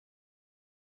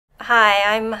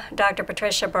Hi, I'm Dr.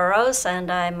 Patricia Burrows, and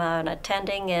I'm an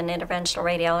attending in interventional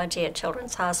radiology at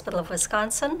Children's Hospital of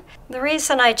Wisconsin. The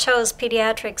reason I chose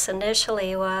pediatrics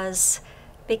initially was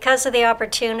because of the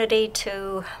opportunity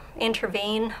to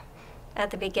intervene at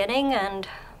the beginning and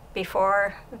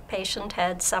before the patient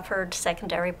had suffered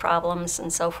secondary problems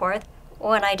and so forth.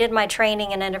 When I did my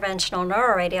training in interventional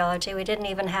neuroradiology, we didn't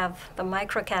even have the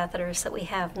microcatheters that we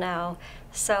have now.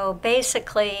 So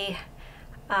basically,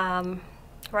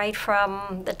 right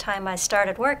from the time I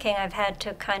started working, I've had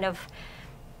to kind of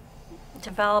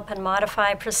develop and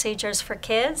modify procedures for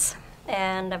kids,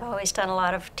 and I've always done a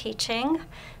lot of teaching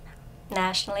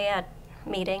nationally at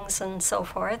meetings and so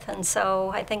forth, and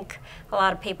so I think a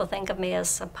lot of people think of me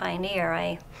as a pioneer.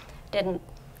 I didn't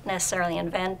necessarily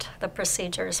invent the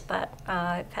procedures, but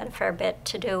I've had a fair bit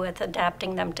to do with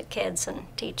adapting them to kids and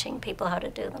teaching people how to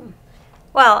do them.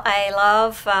 Well, I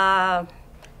love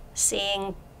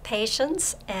seeing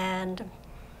patients and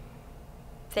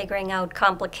figuring out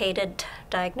complicated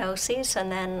diagnoses,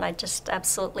 and then I just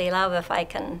absolutely love if I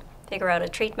can figure out a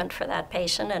treatment for that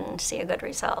patient and see a good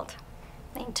result.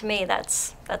 I mean, to me,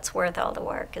 that's worth all the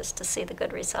work, is to see the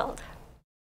good result.